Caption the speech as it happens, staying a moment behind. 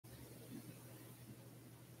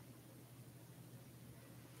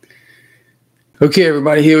Okay,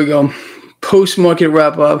 everybody, here we go. Post-market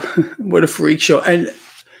wrap up. What a freak show. And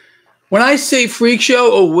when I say freak show,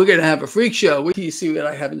 oh, we're going to have a freak show. Wait till you see what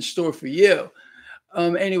I have in store for you.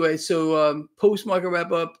 Anyway, so post-market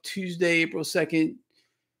wrap up, Tuesday, April 2nd,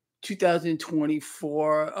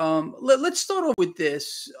 2024. Let's start off with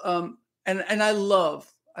this. And I love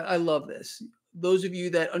this. Those of you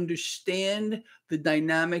that understand the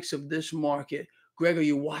dynamics of this market. Greg, are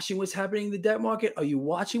you watching what's happening in the debt market? Are you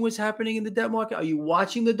watching what's happening in the debt market? Are you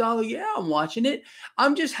watching the dollar? Yeah, I'm watching it.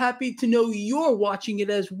 I'm just happy to know you're watching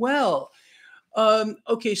it as well.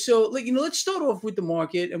 Okay, so let's start off with the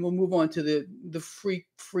market, and we'll move on to the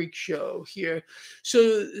freak show here.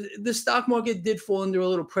 So the stock market did fall under a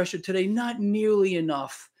little pressure today, not nearly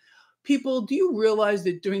enough. People, do you realize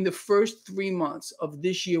that during the first 3 months of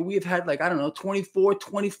this year, we have had 24,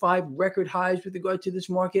 25 record highs with regard to this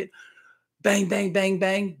market? Bang, bang, bang,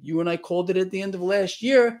 bang. You and I called it at the end of last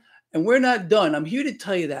year, and we're not done. I'm here to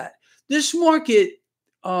tell you that this market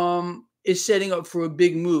is setting up for a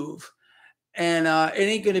big move, and it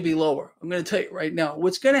ain't going to be lower. I'm going to tell you right now.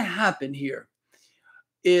 What's going to happen here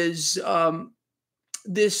is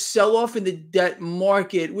this sell-off in the debt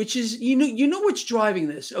market, which is you know what's driving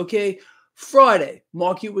this. Okay, Friday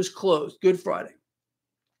market was closed. Good Friday.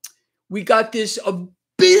 We got this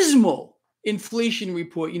abysmal inflation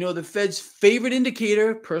report, the Fed's favorite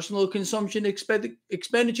indicator, personal consumption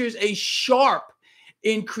expenditures, a sharp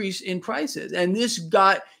increase in prices. And this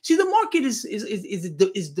the market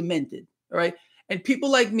is demented, all right? And people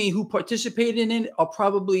like me who participated in it are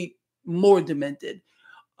probably more demented.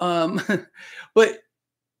 But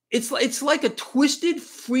it's like a twisted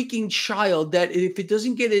freaking child that if it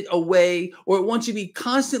doesn't get it away, or it wants to be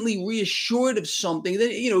constantly reassured of something, then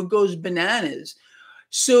it goes bananas.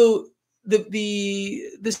 So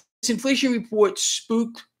this inflation report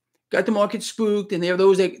got the market spooked, and there are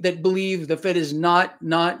those that believe the Fed is not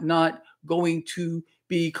going to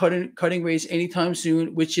be cutting rates anytime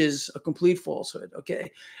soon, which is a complete falsehood.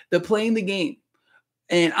 Okay, they're playing the game,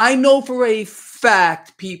 and I know for a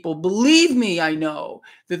fact, people, believe me, I know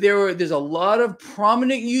that there's a lot of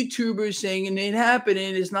prominent YouTubers saying it ain't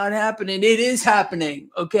happening, it's not happening, it is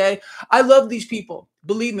happening. Okay, I love these people,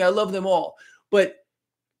 believe me, I love them all, but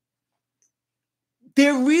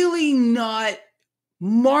they're really not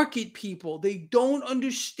market people. They don't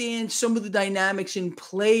understand some of the dynamics in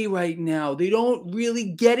play right now. They don't really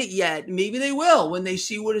get it yet. Maybe they will when they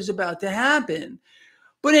see what is about to happen.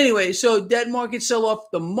 But anyway, so debt market sell off.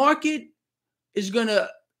 The market is going to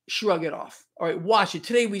shrug it off. All right, watch it.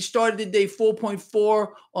 Today we started the day 4.4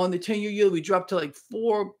 on the 10-year yield. We dropped to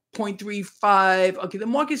 4.35. Okay, the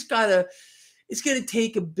market's it's going to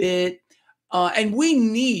take a bit. And we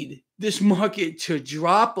need this market to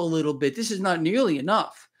drop a little bit. This is not nearly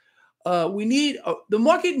enough. The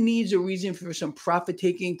market needs a reason for some profit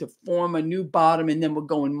taking to form a new bottom, and then we're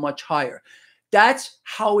going much higher. That's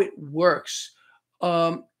how it works.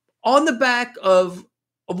 On the back of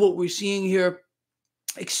what we're seeing here,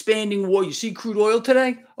 expanding war. You see crude oil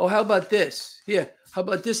today? Oh, how about this? Here, how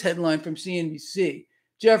about this headline from CNBC?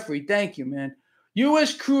 Jeffrey, thank you, man.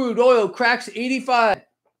 U.S. crude oil cracks 85.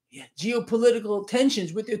 Yeah, geopolitical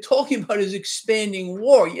tensions. What they're talking about is expanding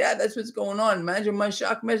war. Yeah, that's what's going on. Imagine my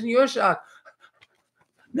shock, imagine your shock.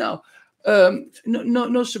 No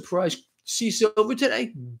surprise. See silver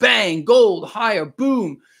today? Bang, gold higher,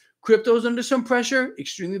 boom. Crypto's under some pressure.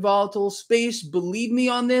 Extremely volatile space. Believe me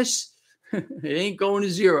on this. It ain't going to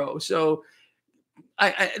zero. So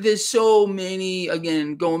there's so many,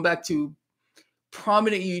 again, going back to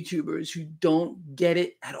prominent YouTubers who don't get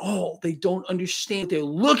it at all. They don't understand what they're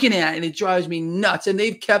looking at, and it drives me nuts. And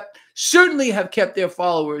they've certainly have kept their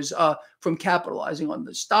followers from capitalizing on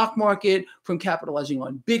the stock market, from capitalizing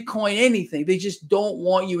on Bitcoin, anything. They just don't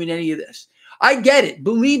want you in any of this. I get it.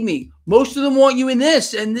 Believe me, most of them want you in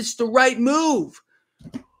this, and it's the right move.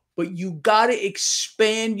 But you got to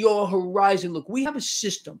expand your horizon. Look, we have a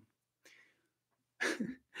system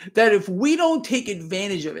that if we don't take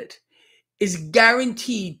advantage of it, is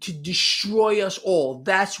guaranteed to destroy us all.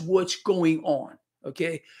 That's what's going on,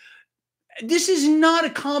 okay? This is not a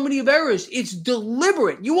comedy of errors. It's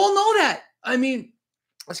deliberate. You all know that. I mean,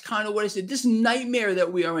 that's kind of what I said. This nightmare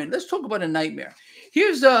that we are in. Let's talk about a nightmare.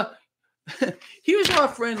 Here's our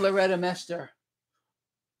friend Loretta Mester.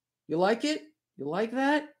 You like it? You like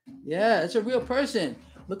that? Yeah, it's a real person.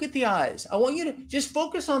 Look at the eyes. I want you to just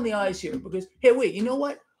focus on the eyes here because, hey, wait, you know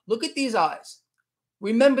what? Look at these eyes.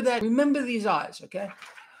 Remember that. Remember these eyes, okay?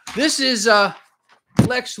 This is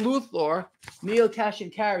Lex Luthor, Neo Cash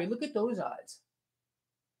and Carry. Look at those eyes.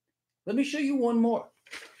 Let me show you one more.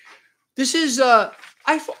 This is I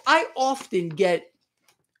often get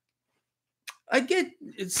I get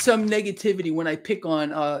some negativity when I pick on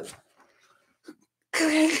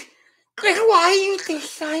Greg, why are you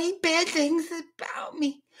saying bad things about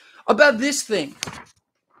me? About this thing.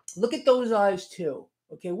 Look at those eyes too.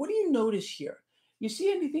 Okay, what do you notice here? You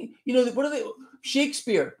see anything? You know, what are they?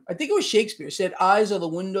 Shakespeare, I think it was Shakespeare, said eyes are the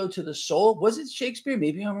window to the soul. Was it Shakespeare?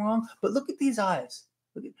 Maybe I'm wrong. But look at these eyes.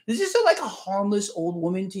 Is this like a harmless old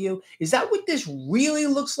woman to you? Is that what this really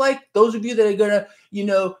looks like? Those of you that are going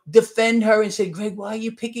to, defend her and say, Greg, why are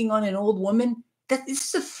you picking on an old woman?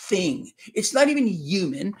 This is a thing. It's not even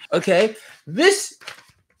human, okay? This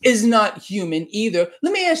is not human either.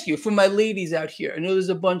 Let me ask you, for my ladies out here, I know there's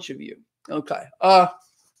a bunch of you, okay?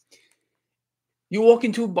 You walk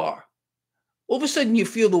into a bar. All of a sudden, you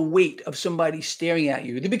feel the weight of somebody staring at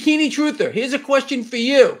you. The bikini truther, here's a question for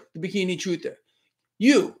you, the bikini truther.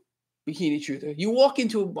 You, bikini truther, you walk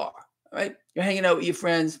into a bar, all right? You're hanging out with your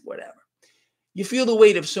friends, whatever. You feel the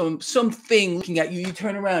weight of something looking at you. You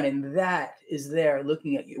turn around, and that is there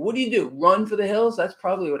looking at you. What do? Run for the hills? That's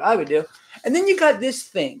probably what I would do. And then you got this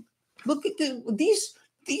thing. Look at these.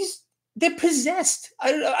 They're possessed.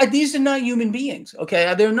 These are not human beings,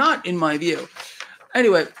 okay? They're not, in my view.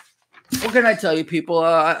 Anyway, what can I tell you, people?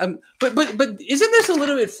 But isn't this a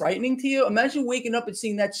little bit frightening to you? Imagine waking up and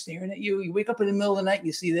seeing that staring at you. You wake up in the middle of the night and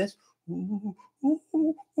you see this. Ooh, ooh,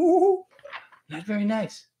 ooh, ooh. Not very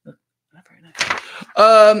nice. Not very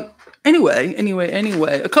nice.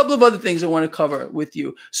 Anyway, a couple of other things I want to cover with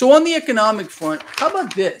you. So on the economic front, how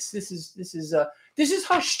about this? This is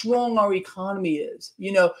how strong our economy is.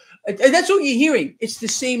 You know, and that's what you're hearing. It's the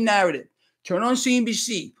same narrative. Turn on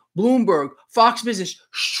CNBC, Bloomberg, Fox Business.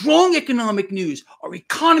 Strong economic news. Our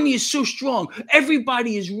economy is so strong.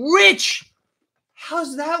 Everybody is rich.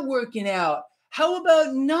 How's that working out? How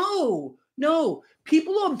about no?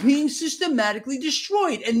 People are being systematically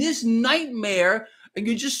destroyed. And this nightmare, and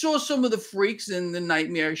you just saw some of the freaks in the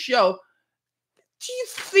nightmare show. Do you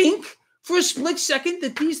think for a split second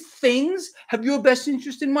that these things have your best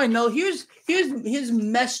interest in mind? Now, here's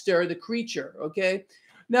Mester, the creature, okay?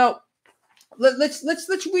 Now, let's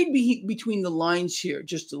read between the lines here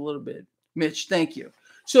just a little bit. Mitch, thank you.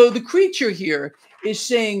 So the creature here is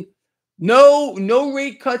saying, no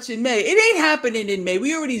rate cuts in May. It ain't happening in May.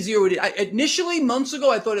 We already zeroed it. Initially, months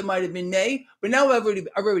ago, I thought it might have been May, but now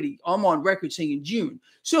I'm on record saying in June.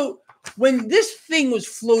 So when this thing was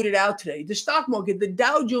floated out today, the stock market, the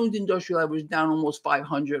Dow Jones Industrial Average was down almost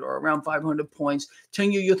 500 or around 500 points,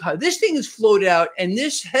 10-year yield high. This thing is floated out, and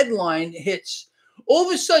this headline hits. All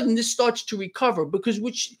of a sudden, this starts to recover because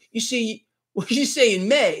you say in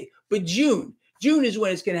May, but June is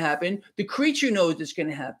when it's going to happen. The creature knows it's going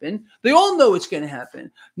to happen. They all know it's going to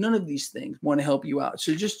happen. None of these things want to help you out.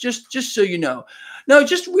 So just so you know. Now,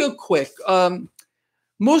 just real quick,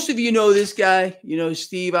 most of you know this guy. You know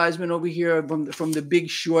Steve Eisman over here from The Big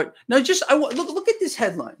Short. Now, look at this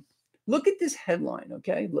headline. Look at this headline.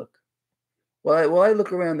 Okay, look. While I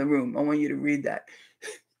look around the room, I want you to read that.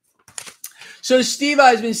 So Steve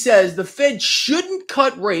Eisman says the Fed shouldn't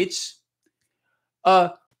cut rates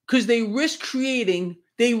because they risk creating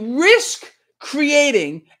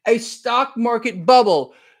a stock market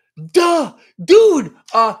bubble. Duh, dude.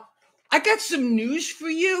 I got some news for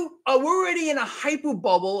you. We're already in a hyper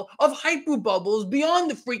bubble of hyper bubbles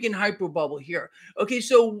beyond the freaking hyper bubble here. Okay,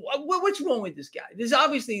 so what's wrong with this guy? There's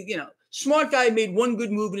obviously, smart guy made one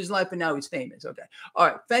good move in his life and now he's famous. Okay, all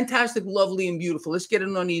right, fantastic, lovely, and beautiful. Let's get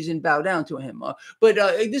on our knees and bow down to him. But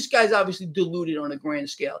this guy's obviously deluded on a grand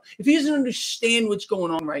scale. If he doesn't understand what's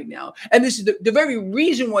going on right now, and this is the very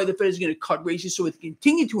reason why the Fed is going to cut rates so it can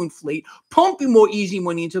continue to inflate, pumping more easy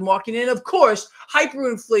money into the market, and of course,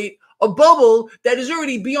 hyperinflate a bubble that is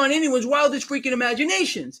already beyond anyone's wildest freaking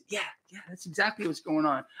imaginations. Yeah, that's exactly what's going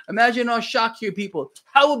on. Imagine our shock here, people.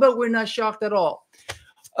 How about we're not shocked at all?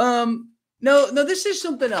 No, this is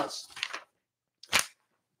something else.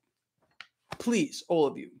 Please, all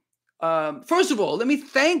of you. First of all, let me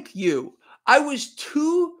thank you. I was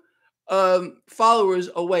 2 followers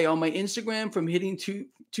away on my Instagram from hitting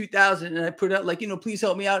 2,000, and I put out please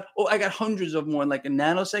help me out. Oh, I got hundreds of more in like a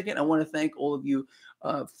nanosecond. I want to thank all of you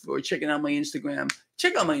for checking out my Instagram.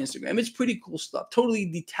 Check out my Instagram. It's pretty cool stuff. Totally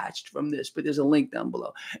detached from this, but there's a link down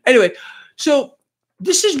below. Anyway, so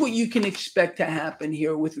this is what you can expect to happen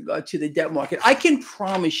here with regard to the debt market. I can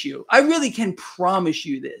promise you, I really can promise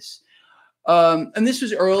you this. And this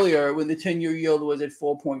was earlier when the 10-year yield was at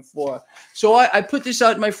 4.4. So I put this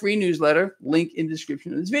out in my free newsletter, link in the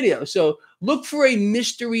description of this video. So look for a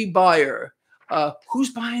mystery buyer. Who's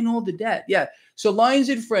buying all the debt? Yeah. So Lions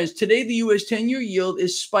and Friends, today the U.S. 10-year yield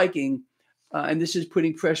is spiking, and this is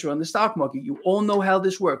putting pressure on the stock market. You all know how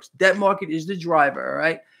this works. Debt market is the driver, all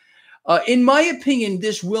right? In my opinion,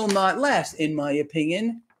 this will not last. In my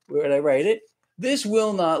opinion, where did I write it? This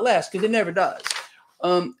will not last because it never does.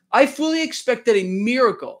 I fully expect that a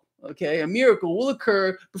miracle will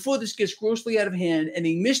occur before this gets grossly out of hand, and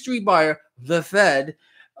a mystery buyer, the Fed,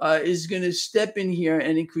 is going to step in here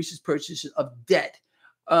and increase its purchases of debt.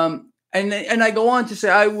 And I go on to say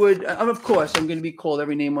of course, I'm going to be called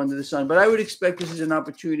every name under the sun, but I would expect this is an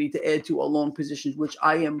opportunity to add to our long positions, which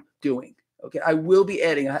I am doing. Okay, I will be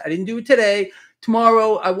adding. I didn't do it today.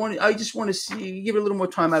 Tomorrow, I just want to give it a little more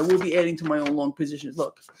time. I will be adding to my own long positions.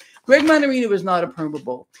 Look, Greg Mannarino is not a perma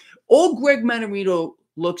bull. All Greg Mannarino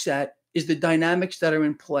looks at is the dynamics that are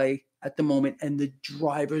in play at the moment and the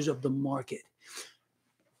drivers of the market.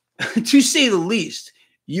 To say the least,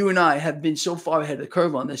 you and I have been so far ahead of the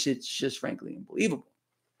curve on this, it's just frankly unbelievable.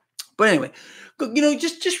 But anyway,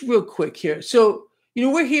 just real quick here. So,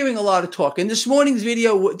 we're hearing a lot of talk. In this morning's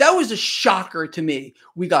video, that was a shocker to me.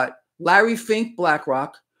 We got Larry Fink,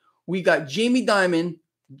 BlackRock. We got Jamie Dimon,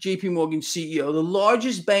 JP Morgan CEO, the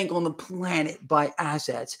largest bank on the planet by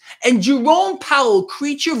assets. And Jerome Powell,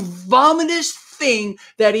 creature vomitous thing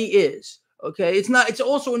that he is. Okay, it's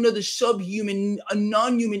also another subhuman, a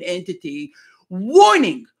non-human entity,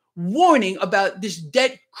 warning about this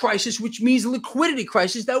debt crisis, which means liquidity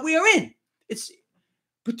crisis that we are in.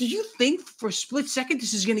 But do you think for a split second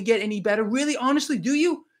this is going to get any better? Really, honestly, do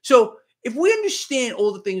you? So if we understand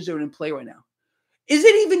all the things that are in play right now, is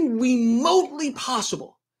it even remotely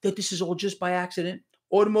possible that this is all just by accident?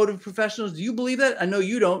 Automotive professionals, do you believe that? I know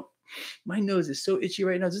you don't. My nose is so itchy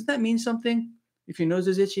right now. Does that mean something if your nose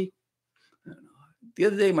is itchy? I don't know. The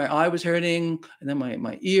other day, my eye was hurting, and then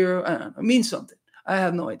my ear. I don't know. It means something. I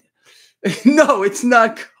have no idea. No, it's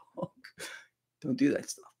not coke. Don't do that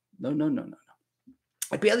stuff. No.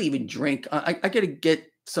 I barely even drink. I got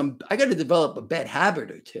to develop a bad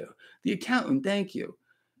habit or two. The accountant, thank you.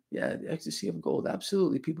 Yeah, the ecstasy of gold.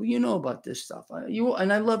 Absolutely, people. You know about this stuff.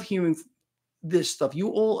 And I love hearing this stuff. You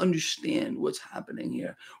all understand what's happening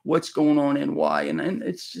here, what's going on and why. And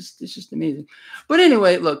it's just amazing. But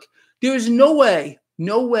anyway, look, there is no way,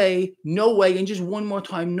 and just one more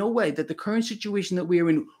time, no way that the current situation that we are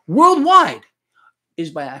in worldwide is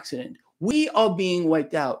by accident. We are being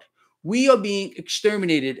wiped out. We are being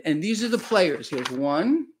exterminated. And these are the players. Here's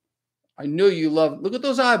one. I know you love. Look at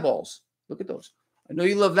those eyeballs. Look at those. I know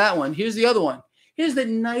you love that one. Here's the other one. Here's the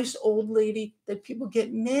nice old lady that people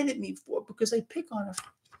get mad at me for because I pick on her.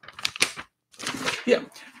 Yeah.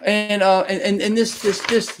 And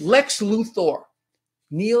this Lex Luthor,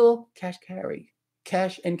 Neil Kashkari.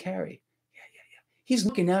 Cash and carry. Yeah. He's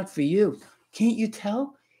looking out for you. Can't you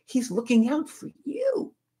tell? He's looking out for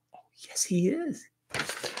you. Oh, yes, he is.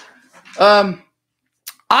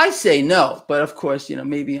 I say no, but of course,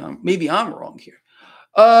 maybe I'm wrong here.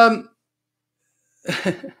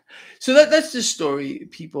 So that's the story,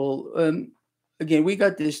 people. Again, we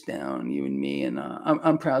got this down, you and me, and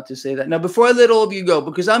I'm proud to say that. Now, before I let all of you go,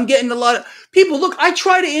 because I'm getting a lot of people. Look, I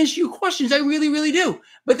try to answer your questions. I really, really do.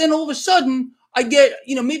 But then all of a sudden, I get,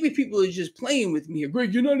 maybe people are just playing with me here.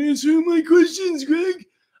 Greg, you're not answering my questions, Greg.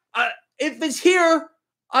 If it's here,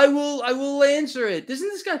 I will answer it. Isn't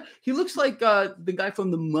this guy? He looks like the guy from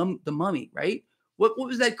the Mummy, right? What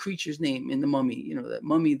was that creature's name in the Mummy? That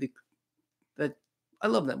Mummy. That I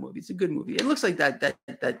love that movie. It's a good movie. It looks like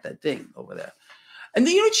that thing over there. And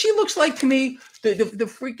then, what she looks like to me? The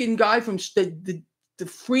freaking guy from the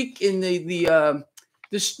freak in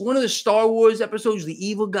this one of the Star Wars episodes, the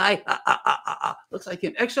evil guy. Looks like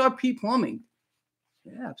him. XRP Plumbing.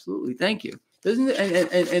 Yeah, absolutely. Thank you. Doesn't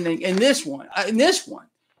it? And this one,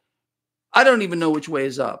 I don't even know which way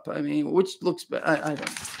is up. I mean, which looks better. I don't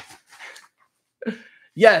know.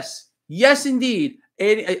 Yes, indeed.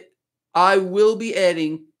 I will be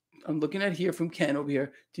adding. I'm looking at here from Ken over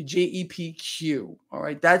here to JEPQ. All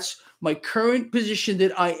right, that's my current position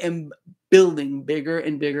that I am building bigger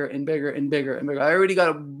and bigger and bigger and bigger and bigger. I already got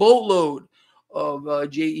a boatload of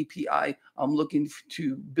JEPI. I'm looking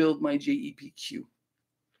to build my JEPQ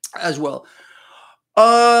as well.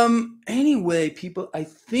 Anyway, people, I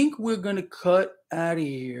think we're gonna cut out of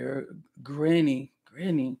here. Granny,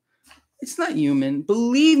 it's not human.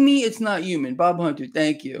 Believe me, it's not human. Bob Hunter,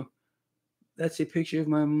 thank you. That's a picture of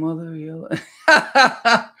my mother. Yellow.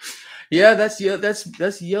 Yeah, that's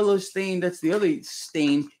yellow stain. That's the other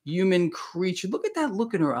stain. Human creature. Look at that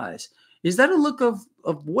look in her eyes. Is that a look of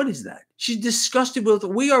what is that? She's disgusted with.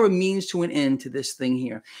 We are a means to an end to this thing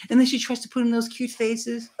here. And then she tries to put in those cute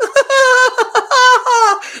faces.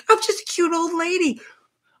 I'm just a cute old lady.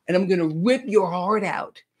 And I'm going to rip your heart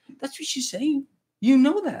out. That's what she's saying. You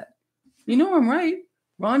know that. You know I'm right.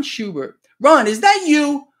 Ron Schubert. Ron, is that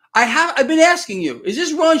you? I've been asking you, is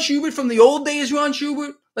this Ron Schubert from the old days, Ron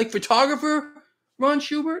Schubert? Like photographer Ron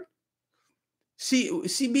Schubert?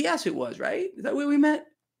 CBS it was, right? Is that where we met?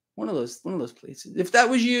 One of those places. If that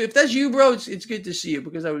was you, if that's you, bro, it's good to see you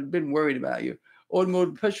because I've been worried about you.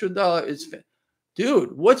 Automotive petrodollar is,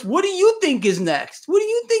 dude. What do you think is next? What do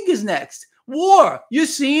you think is next? War. You're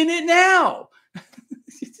seeing it now.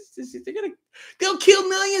 They'll kill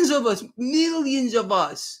millions of us. Millions of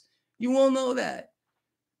us. You won't know that.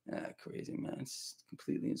 Crazy, man. It's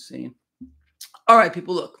completely insane. All right,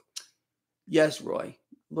 people, look. Yes, Roy.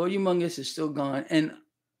 Lord Humongous is still gone. And,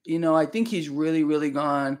 I think he's really, really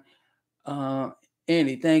gone.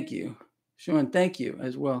 Andy, thank you. Sean, thank you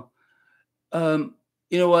as well. You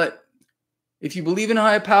know what? If you believe in a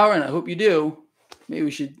higher power, and I hope you do, maybe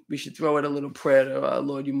we should throw out a little prayer to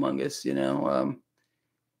Lord Humongous.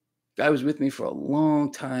 Guy was with me for a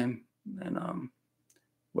long time, and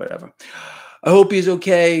whatever. I hope he's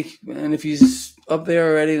okay, and if he's up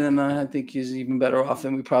there already, then I think he's even better off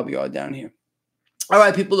than we probably are down here. All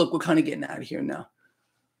right, people, look, we're kind of getting out of here now.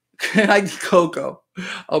 I Coco.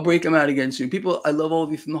 I'll break him out again soon. People, I love all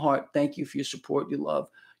of you from the heart. Thank you for your support, your love,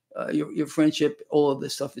 your friendship, all of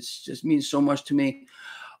this stuff. It just means so much to me.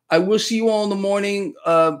 I will see you all in the morning.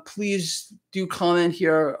 Please do comment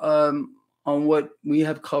here on what we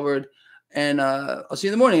have covered. And I'll see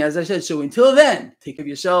you in the morning, as I said. So until then, take care of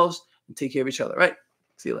yourselves and take care of each other, right?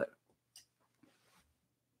 See you later.